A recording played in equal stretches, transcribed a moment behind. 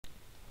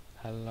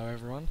Hello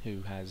everyone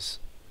who has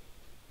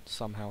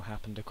somehow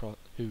happened across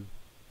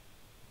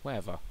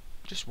hello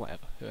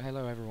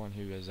everyone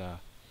who has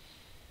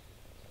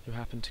who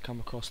happened to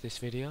come across this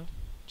video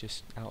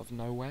just out of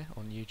nowhere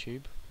on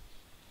YouTube.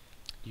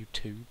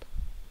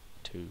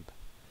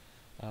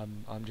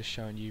 I'm just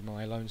showing you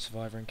my lone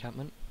survivor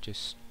encampment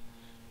just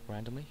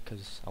randomly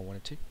because I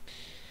wanted to.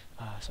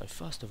 So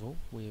first of all,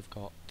 we've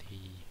got the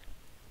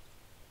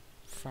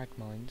frag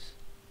mines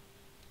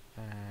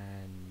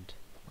and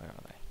where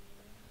are they?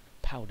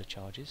 Powder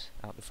charges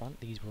out the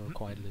front. These were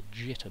required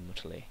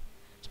legitimately.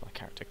 As my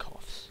character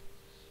coughs.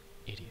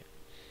 Idiot.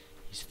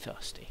 He's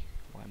thirsty.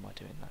 Why am I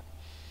doing that?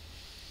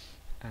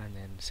 And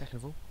then second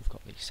of all, we've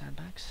got the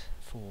sandbags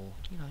for,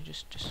 you know,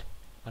 just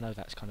I know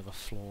that's kind of a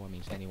flaw. It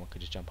means anyone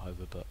could just jump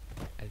over, but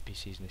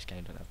NPCs in this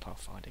game don't have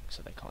pathfinding,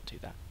 so they can't do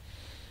that.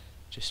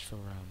 Just for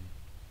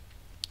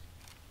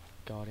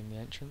guarding the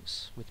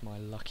entrance with my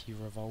lucky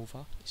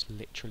revolver. It's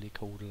literally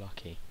called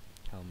Lucky.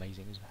 How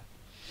amazing is that?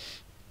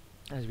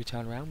 As we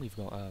turn around, we've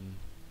got a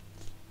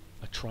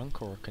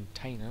trunk, or a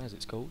container as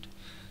it's called,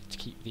 to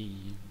keep the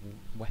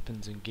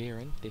weapons and gear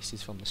in. This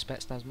is from the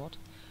Spetsnaz mod.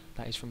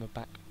 That is from a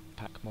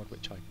backpack mod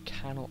which I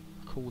cannot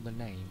call the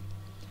name.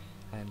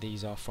 And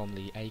these are from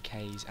the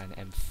AKs and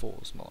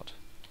M4s mod,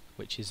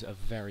 which is a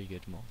very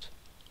good mod.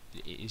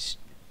 It is,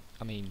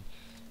 I mean,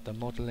 the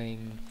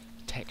modelling,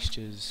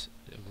 textures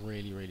are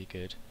really, really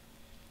good.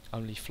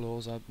 Only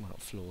flaws, well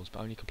not flaws,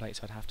 but only complaints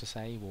I'd have to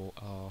say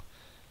are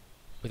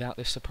without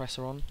this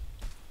suppressor on,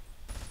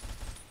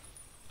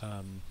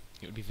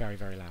 it would be very,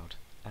 very loud.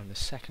 And the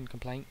second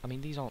complaint, I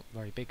mean these aren't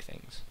very big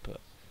things, but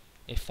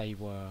if they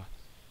were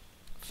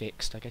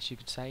fixed, I guess you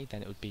could say,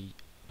 then it would be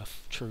a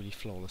truly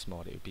flawless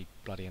mod. It would be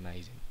bloody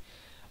amazing.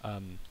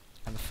 And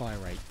the fire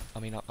rate, I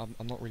mean I'm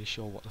not really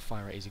sure what the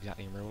fire rate is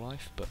exactly in real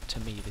life, but to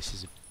me this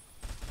is a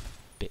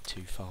bit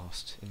too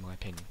fast in my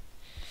opinion.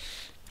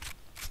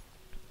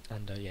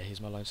 And yeah,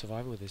 here's my lone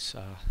survivor with his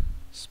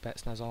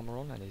Spetsnaz armour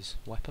on and his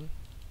weapon.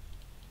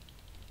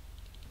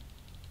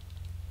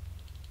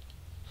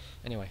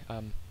 Anyway,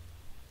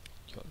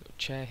 you've got a little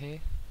chair here,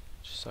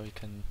 just so he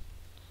can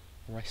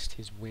rest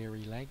his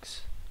weary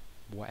legs,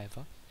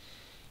 whatever.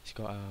 He's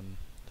got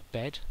the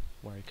bed,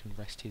 where he can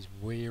rest his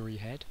weary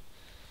head.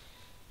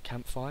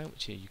 Campfire,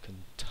 which you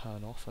can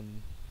turn on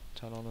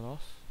and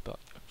off, but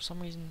for some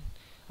reason,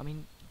 I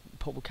mean,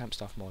 portable camp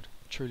stuff mod,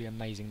 truly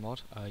amazing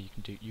mod.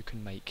 You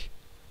can make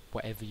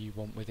whatever you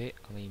want with it.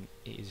 I mean,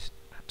 it is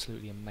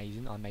absolutely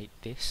amazing. I made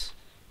this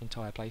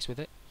entire place with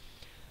it.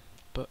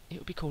 But it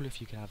would be cool if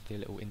you could have the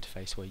little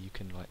interface where you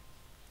can like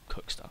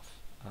cook stuff.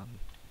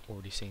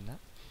 Already seen that.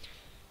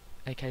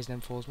 AKs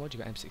and M4s mod. You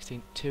got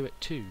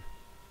two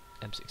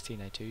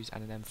M16A2s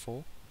and an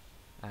M4,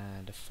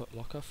 and a foot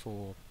locker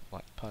for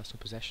like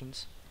personal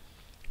possessions.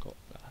 Got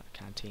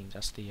canteens.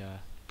 That's the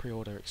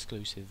pre-order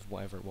exclusive,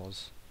 whatever it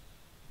was,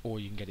 or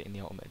you can get it in the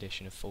Ultimate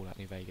Edition of Fallout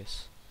New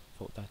Vegas,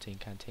 Vault 13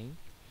 canteen.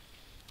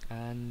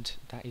 And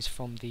that is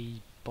from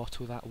the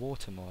Bottle That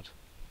Water mod.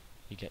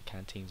 You get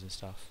canteens and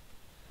stuff.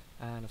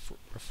 And a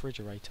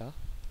refrigerator.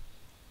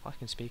 I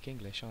can speak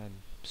English, I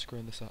am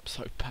screwing this up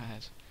so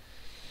bad.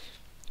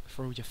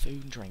 For all your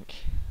food and drink.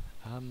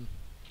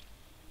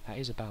 That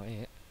is about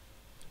it.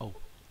 Oh,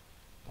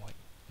 wait,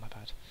 my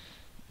bad.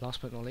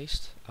 Last but not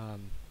least,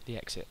 the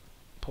exit.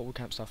 Portable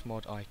camp stuff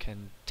mod, I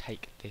can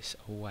take this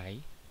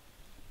away.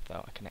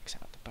 So I can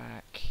exit out the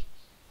back.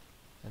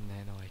 And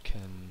then I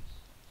can,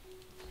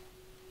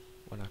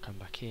 when I come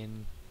back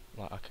in,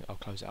 like I'll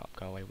close it up,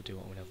 go away, we'll do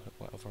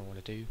whatever I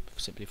want to do,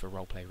 simply for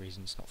roleplay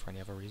reasons, not for any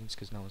other reasons,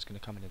 because no one's going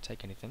to come in and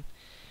take anything.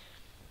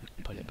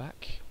 Put it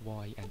back,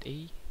 Y and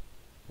E,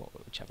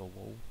 whichever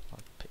wall, I'll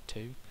pick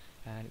 2,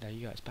 and there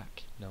you go, it's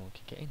back, no one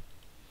can get in.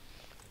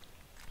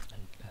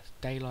 And as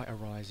daylight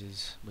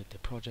arises with the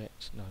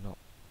project, no not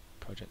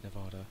Project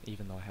Nevada,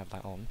 even though I have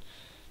that on,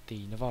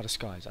 the Nevada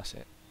skies, that's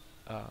it.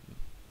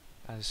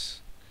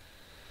 As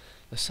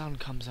the sun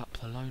comes up,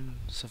 the lone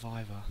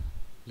survivor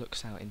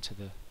looks out into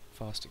the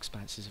vast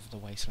expanses of the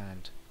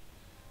wasteland,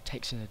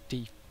 takes in a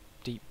deep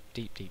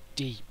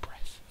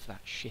breath of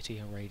that shitty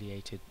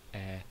irradiated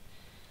air,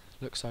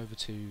 looks over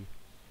to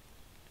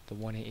the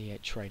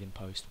 188 trading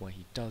post where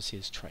he does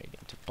his trading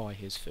to buy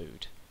his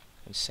food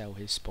and sell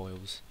his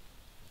spoils.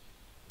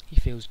 He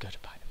feels good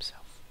about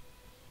himself.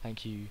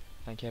 Thank you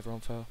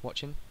everyone for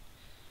watching.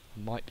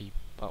 I might be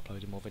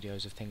uploading more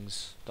videos of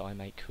things that I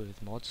make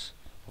with mods.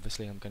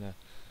 Obviously I'm gonna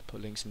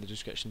put links in the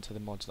description to the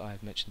mods that I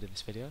have mentioned in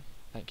this video.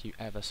 Thank you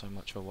ever so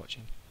much for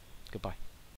watching. Goodbye.